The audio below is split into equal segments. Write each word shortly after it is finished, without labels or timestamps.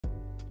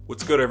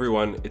What's good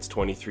everyone, it's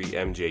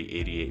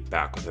 23MJ88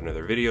 back with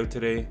another video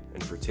today,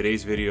 and for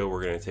today's video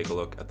we're going to take a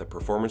look at the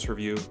performance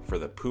review for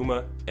the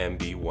Puma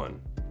MB.01.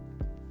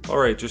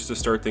 Alright, just to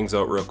start things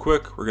out real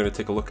quick, we're going to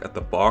take a look at the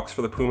box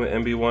for the Puma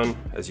MB.01.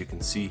 As you can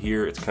see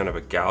here, it's kind of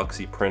a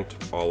galaxy print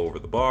all over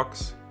the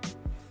box.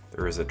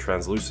 There is a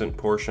translucent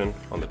portion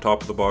on the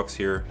top of the box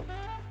here.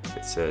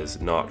 It says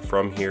 "Not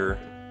From Here,"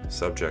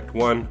 Subject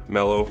 1,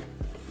 Mellow,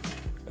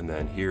 and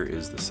then here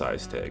is the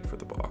size tag for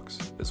the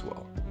box as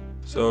well.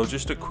 So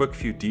just a quick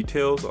few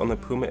details on the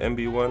Puma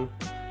MB.01.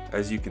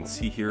 As you can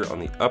see here on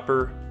the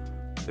upper,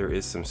 there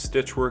is some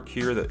stitch work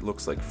here that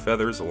looks like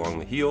feathers along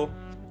the heel.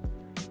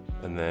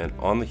 And then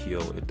on the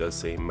heel, it does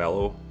say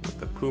Mellow with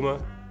the Puma.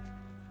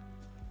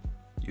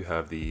 You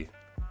have the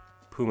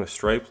Puma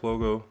stripe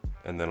logo,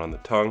 and then on the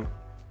tongue,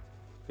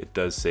 it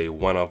does say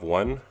 "One of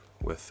One"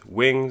 with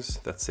wings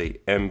that say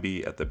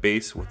MB at the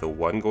base with a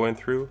 1 going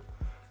through.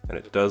 And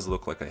it does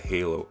look like a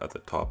halo at the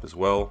top as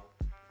well.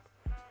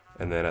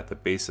 And then at the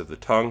base of the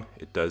tongue,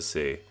 it does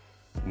say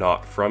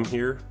 "Not From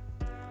Here."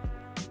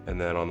 And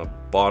then on the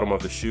bottom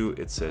of the shoe,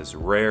 it says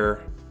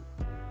 "Rare,"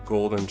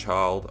 "Golden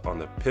Child" on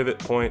the pivot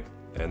point,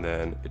 and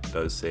then it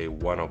does say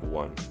 "One of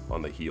One"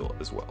 on the heel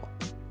as well.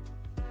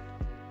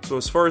 So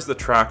as far as the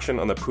traction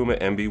on the Puma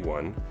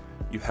MB.01,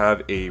 you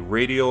have a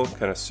radial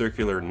kind of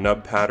circular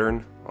nub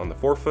pattern on the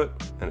forefoot,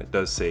 and it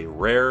does say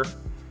 "Rare."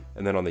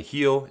 And then on the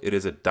heel, it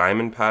is a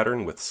diamond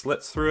pattern with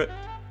slits through it,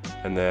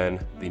 and then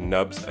the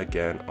nubs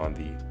again on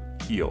the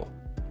heel.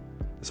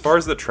 As far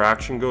as the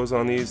traction goes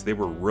on these, they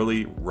were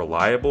really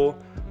reliable.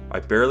 I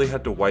barely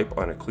had to wipe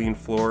on a clean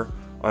floor.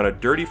 On a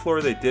dirty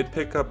floor, they did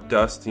pick up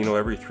dust,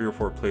 every 3 or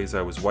 4 plays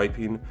I was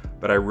wiping,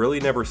 but I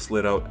really never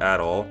slid out at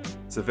all.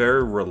 It's a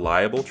very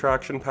reliable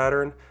traction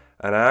pattern,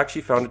 and I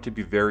actually found it to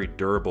be very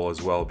durable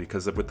as well,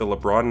 because with the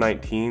LeBron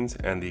 19s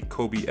and the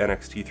Kobe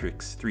NXT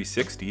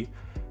 360,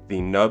 the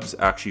nubs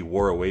actually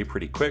wore away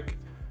pretty quick.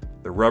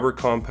 The rubber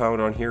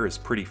compound on here is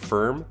pretty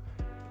firm,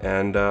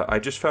 and I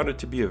just found it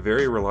to be a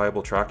very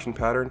reliable traction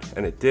pattern,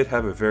 and it did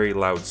have a very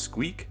loud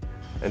squeak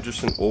and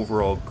just an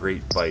overall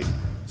great bite.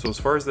 So as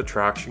far as the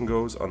traction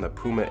goes on the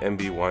Puma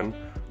MB.01,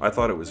 I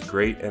thought it was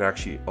great and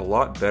actually a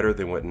lot better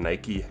than what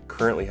Nike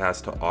currently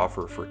has to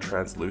offer for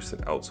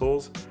translucent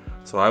outsoles.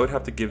 So I would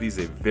have to give these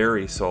a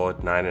very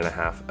solid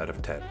 9.5 out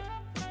of 10.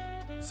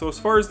 So as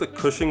far as the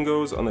cushion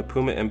goes on the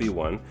Puma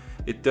MB.01,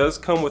 it does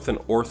come with an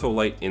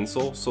Ortholite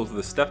insole, so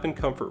the step-in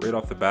comfort right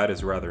off the bat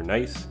is rather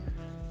nice.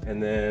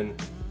 And then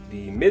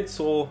the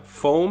midsole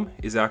foam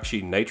is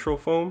actually nitro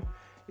foam.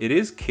 It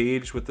is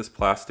caged with this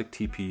plastic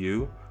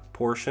TPU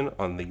portion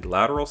on the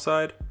lateral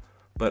side,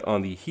 but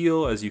on the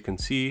heel, as you can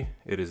see,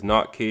 it is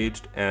not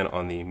caged, and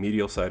on the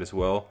medial side as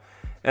well.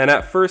 And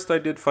at first I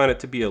did find it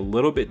to be a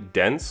little bit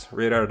dense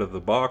right out of the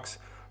box,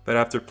 but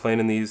after playing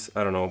in these,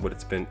 I don't know, but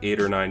it's been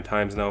 8 or 9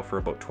 times now for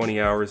about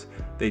 20 hours,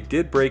 they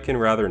did break in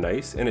rather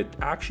nice, and it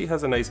actually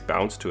has a nice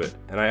bounce to it,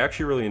 and I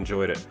actually really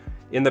enjoyed it.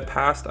 In the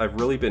past, I've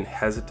really been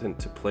hesitant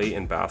to play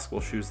in basketball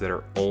shoes that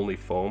are only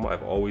foam.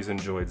 I've always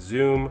enjoyed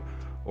Zoom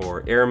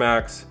or Air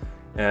Max,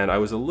 and I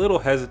was a little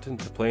hesitant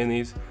to play in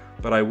these,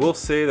 but I will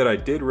say that I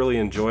did really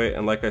enjoy it,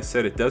 and like I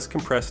said, it does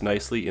compress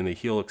nicely in the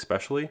heel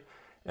especially,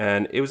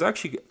 and it was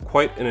actually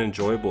quite an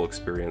enjoyable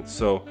experience.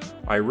 So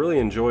I really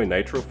enjoy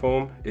nitro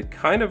foam. It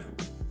kind of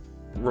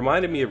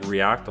reminded me of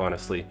React,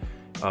 honestly.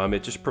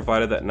 It just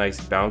provided that nice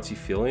bouncy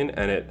feeling,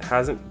 and it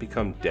hasn't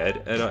become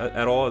dead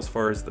at all as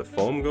far as the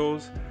foam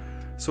goes.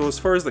 So as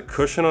far as the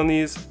cushion on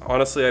these,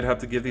 honestly I'd have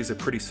to give these a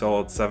pretty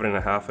solid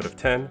 7.5 out of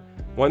 10.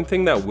 One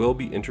thing that will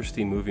be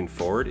interesting moving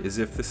forward is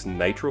if this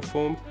nitro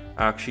foam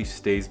actually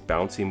stays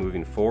bouncy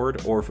moving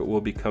forward, or if it will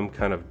become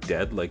kind of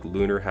dead like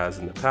Lunar has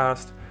in the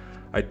past.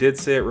 I did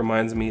say it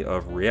reminds me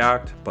of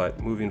React, but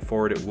moving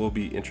forward it will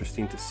be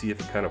interesting to see if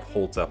it kind of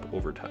holds up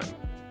over time.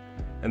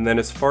 And then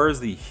as far as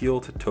the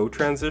heel to toe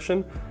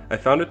transition, I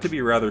found it to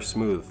be rather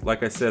smooth.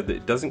 Like I said,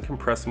 it doesn't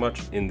compress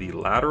much in the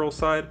lateral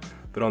side,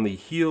 but on the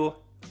heel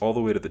all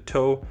the way to the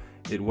toe,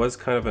 it was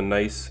kind of a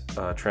nice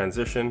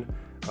transition.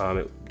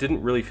 It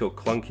didn't really feel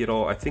clunky at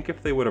all. I think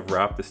if they would have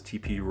wrapped this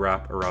TPU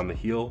wrap around the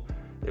heel,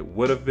 it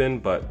would have been,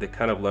 but they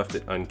kind of left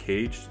it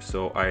uncaged.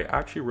 So I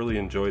actually really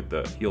enjoyed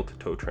the heel to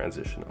toe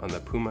transition on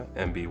the Puma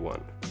MB.01.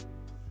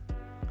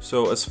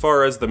 So as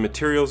far as the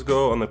materials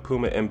go on the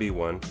Puma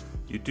MB.01,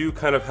 you do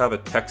kind of have a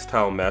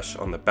textile mesh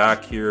on the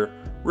back here,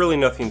 really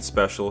nothing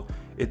special.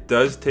 It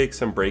does take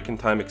some break-in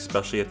time,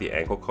 especially at the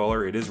ankle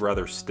collar. It is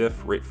rather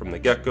stiff right from the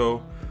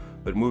get-go,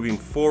 but moving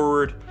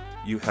forward,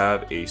 you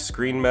have a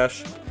screen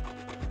mesh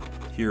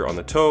here on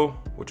the toe,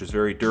 which is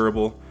very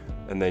durable,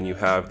 and then you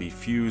have the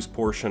fuse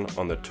portion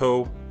on the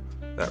toe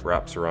that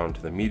wraps around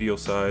to the medial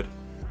side,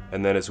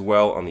 and then as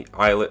well on the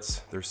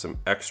eyelets, there's some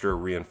extra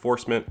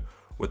reinforcement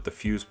with the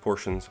fuse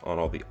portions on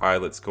all the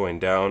eyelets going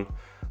down.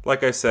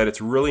 Like I said,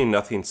 it's really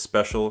nothing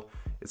special.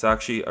 It's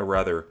actually a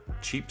rather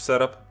cheap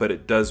setup, but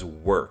it does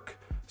work.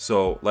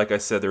 So like I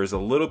said, there is a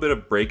little bit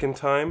of break-in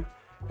time,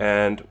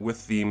 and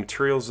with the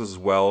materials as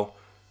well,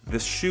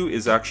 this shoe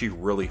is actually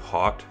really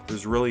hot.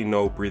 There's really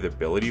no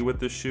breathability with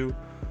this shoe.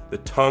 The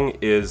tongue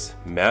is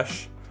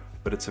mesh,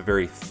 but it's a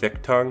very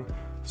thick tongue.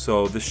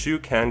 So the shoe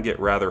can get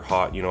rather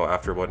hot, you know,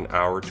 after about an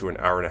hour to an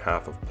hour and a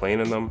half of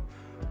playing in them.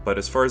 But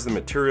as far as the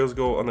materials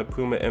go on the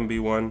Puma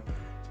MB.01,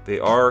 they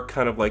are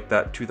kind of like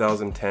that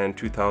 2010,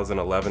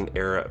 2011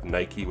 era of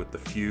Nike with the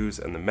fuse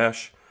and the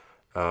mesh.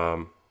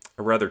 A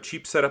rather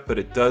cheap setup, but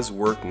it does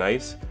work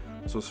nice.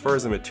 So as far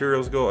as the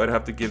materials go, I'd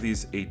have to give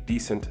these a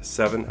decent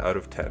 7 out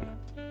of 10.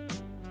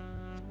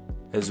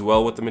 As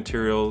well with the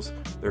materials,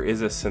 there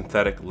is a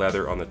synthetic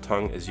leather on the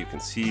tongue, as you can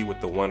see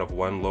with the One of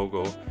One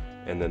logo,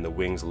 and then the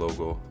Wings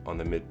logo on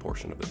the mid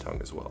portion of the tongue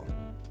as well.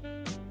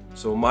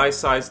 So my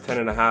size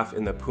 10.5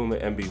 in the Puma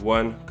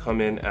MB.01 come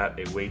in at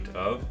a weight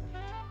of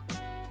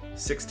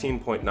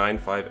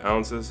 16.95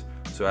 ounces.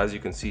 So as you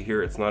can see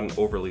here, it's not an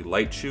overly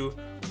light shoe,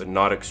 but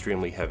not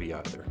extremely heavy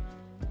either.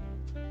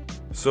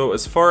 So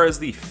as far as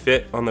the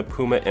fit on the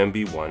Puma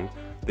MB.01,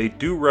 they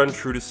do run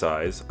true to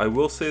size. I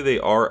will say they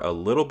are a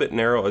little bit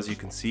narrow, as you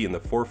can see in the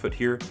forefoot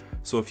here.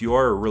 So if you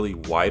are a really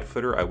wide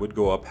footer, I would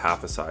go up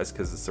half a size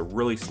because it's a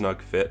really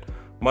snug fit.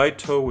 My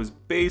toe was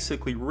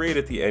basically right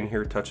at the end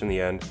here, touching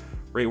the end,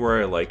 right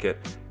where I like it.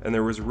 And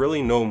there was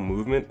really no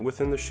movement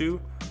within the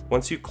shoe.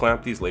 Once you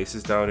clamp these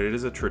laces down, it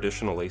is a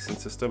traditional lacing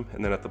system.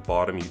 And then at the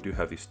bottom, you do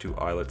have these 2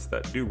 eyelets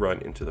that do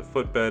run into the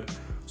footbed.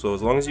 So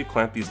as long as you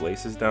clamp these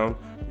laces down,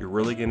 you're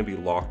really going to be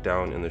locked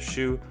down in the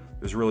shoe.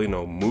 There's really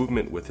no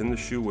movement within the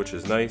shoe, which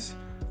is nice.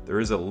 There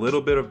is a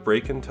little bit of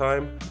break-in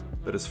time,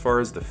 but as far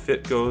as the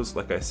fit goes,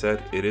 like I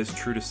said, it is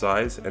true to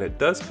size, and it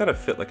does kind of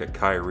fit like a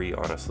Kyrie,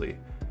 honestly.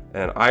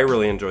 And I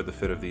really enjoyed the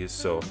fit of these,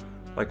 so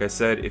like I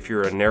said, if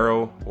you're a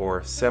narrow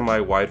or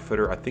semi-wide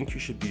footer, I think you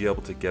should be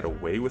able to get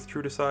away with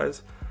true to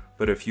size.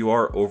 But if you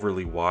are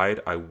overly wide,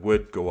 I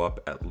would go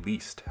up at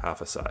least half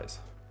a size.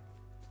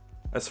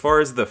 As far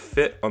as the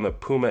fit on the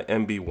Puma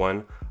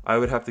MB.01, I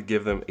would have to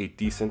give them a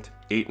decent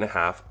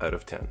 8.5 out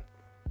of 10.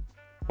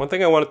 One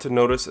thing I wanted to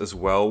notice as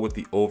well with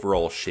the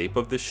overall shape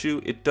of this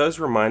shoe, it does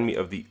remind me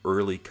of the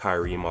early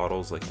Kyrie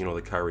models, like, you know,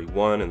 the Kyrie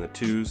 1 and the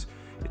 2s.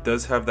 It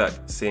does have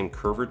that same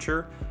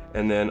curvature,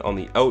 and then on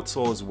the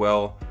outsole as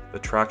well, the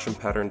traction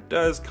pattern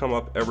does come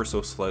up ever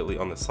so slightly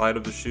on the side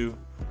of the shoe,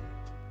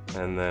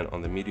 and then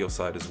on the medial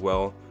side as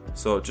well.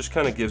 So it just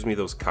kind of gives me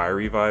those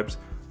Kyrie vibes,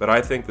 but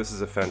I think this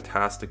is a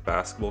fantastic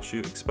basketball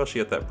shoe,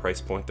 especially at that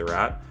price point they're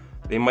at.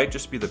 They might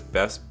just be the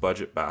best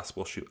budget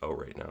basketball shoe out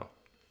right now.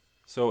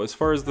 So as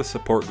far as the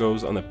support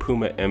goes on the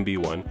Puma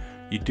MB.01,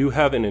 you do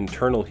have an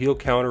internal heel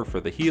counter for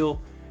the heel,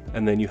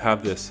 and then you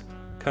have this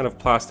kind of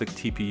plastic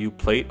TPU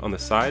plate on the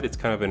side. It's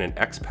kind of in an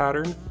X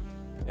pattern,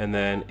 and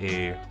then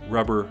a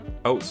rubber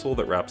outsole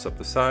that wraps up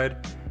the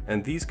side.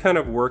 And these kind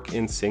of work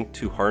in sync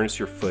to harness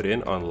your foot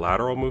in on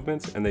lateral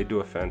movements, and they do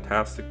a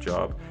fantastic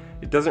job.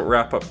 It doesn't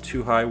wrap up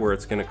too high where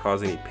it's going to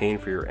cause any pain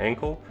for your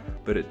ankle,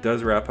 but it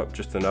does wrap up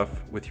just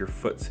enough with your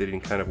foot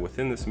sitting kind of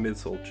within this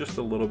midsole just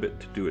a little bit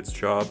to do its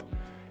job.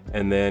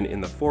 And then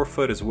in the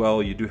forefoot as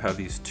well, you do have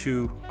these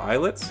 2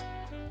 eyelets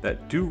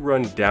that do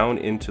run down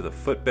into the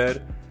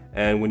footbed,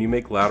 and when you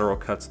make lateral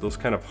cuts, those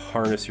kind of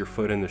harness your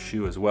foot in the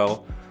shoe as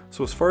well.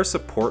 So as far as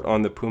support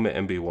on the Puma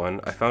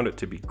MB.01, I found it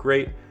to be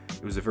great.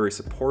 It was a very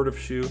supportive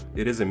shoe.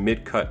 It is a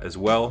mid-cut as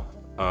well.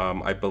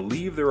 I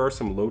believe there are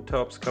some low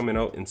tops coming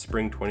out in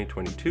spring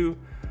 2022,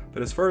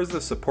 but as far as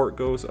the support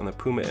goes on the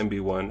Puma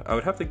MB.01, I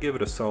would have to give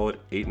it a solid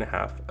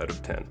 8.5 out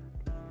of 10.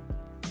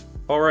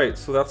 Alright,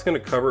 so that's going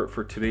to cover it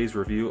for today's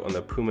review on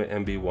the Puma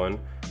MB.01.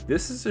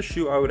 This is a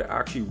shoe I would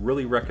actually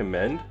really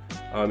recommend.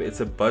 It's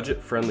a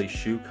budget-friendly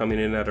shoe coming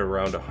in at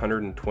around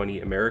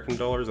 120 American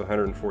dollars,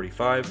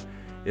 145.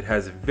 It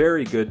has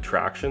very good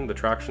traction. The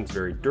traction's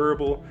very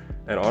durable,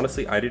 and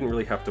honestly, I didn't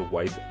really have to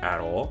wipe at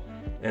all.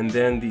 And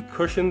then the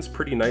cushion's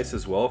pretty nice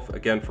as well.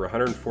 Again, for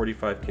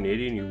 145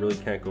 Canadian, you really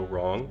can't go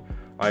wrong.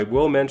 I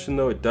will mention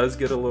though, it does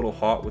get a little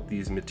hot with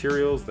these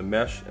materials, the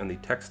mesh and the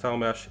textile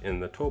mesh in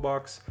the toe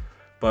box.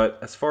 But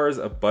as far as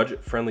a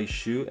budget-friendly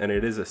shoe, and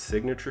it is a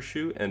signature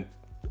shoe, and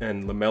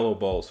LaMelo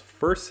Ball's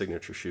first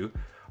signature shoe,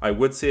 I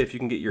would say if you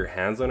can get your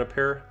hands on a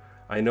pair.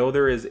 I know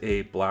there is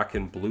a black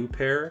and blue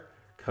pair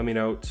coming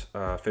out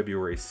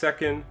February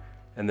 2nd,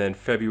 and then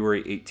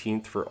February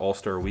 18th for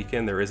All-Star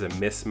Weekend, there is a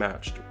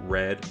mismatched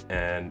red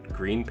and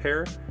green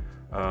pair.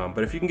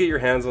 But if you can get your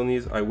hands on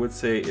these, I would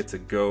say it's a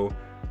go.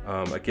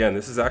 Again,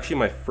 this is actually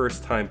my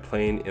first time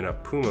playing in a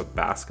Puma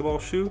basketball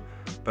shoe,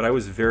 but I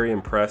was very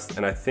impressed,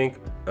 and I think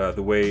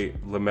the way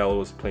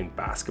LaMelo is playing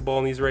basketball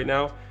in these right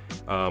now,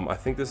 I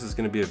think this is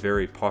going to be a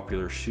very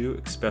popular shoe,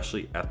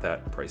 especially at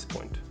that price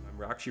point.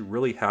 I'm actually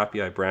really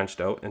happy I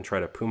branched out and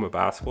tried a Puma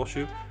basketball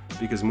shoe,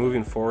 because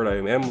moving forward I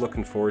am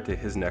looking forward to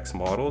his next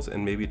models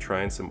and maybe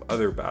trying some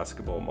other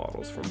basketball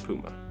models from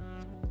Puma.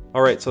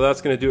 Alright, so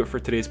that's going to do it for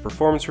today's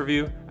performance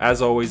review.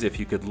 As always, if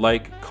you could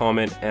like,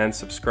 comment, and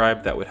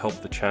subscribe, that would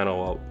help the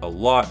channel out a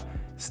lot.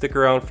 Stick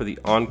around for the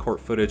on-court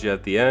footage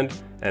at the end,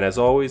 and as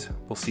always,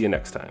 we'll see you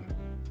next time.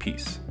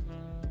 Peace.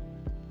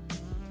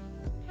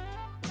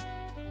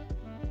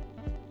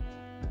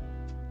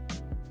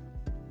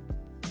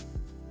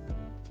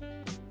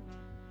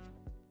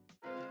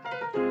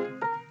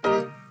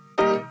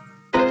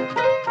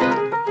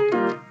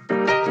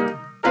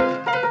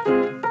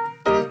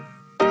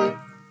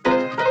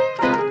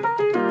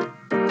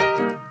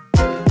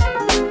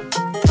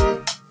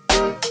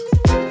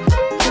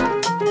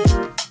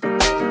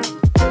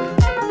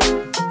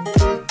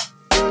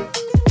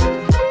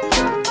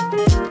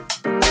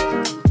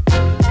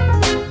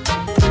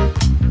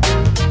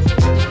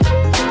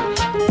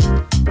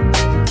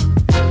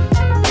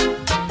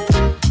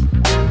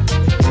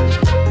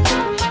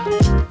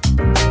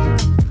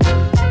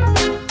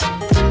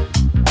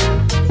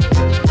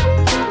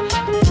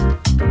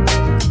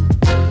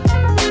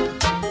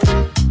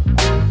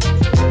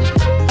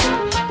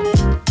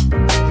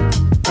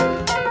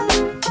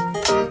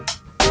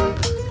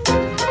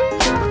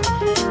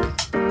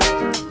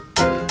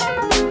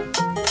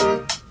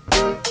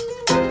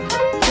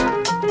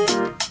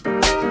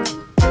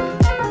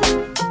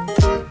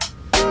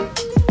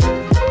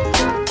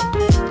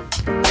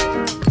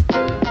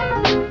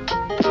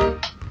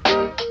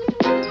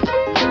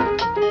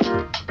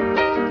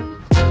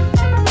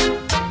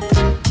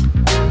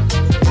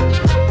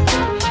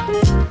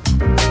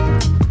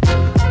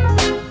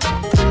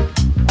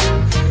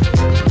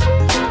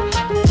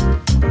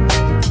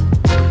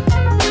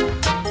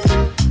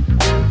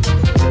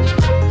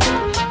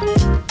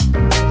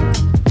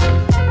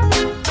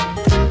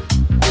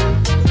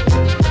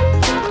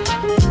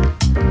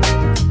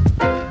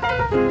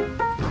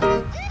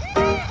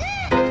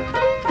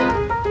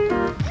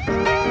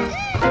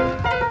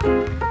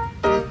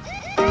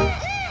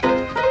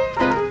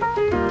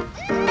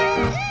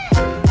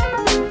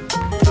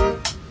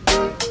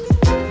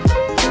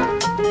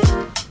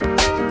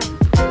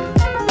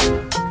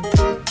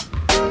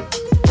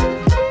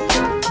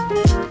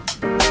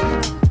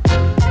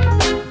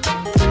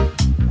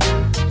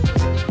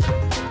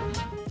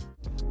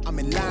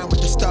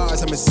 with the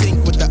stars, I'm in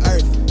sync with the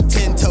earth.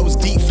 10 toes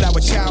deep, flower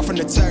child from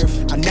the turf.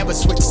 I never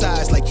switch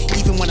sides, like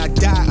even when I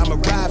die, I'ma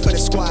ride for the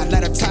squad,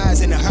 light up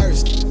ties in a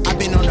hearse. I've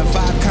been on the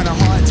vibe, kinda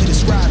hard to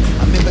describe.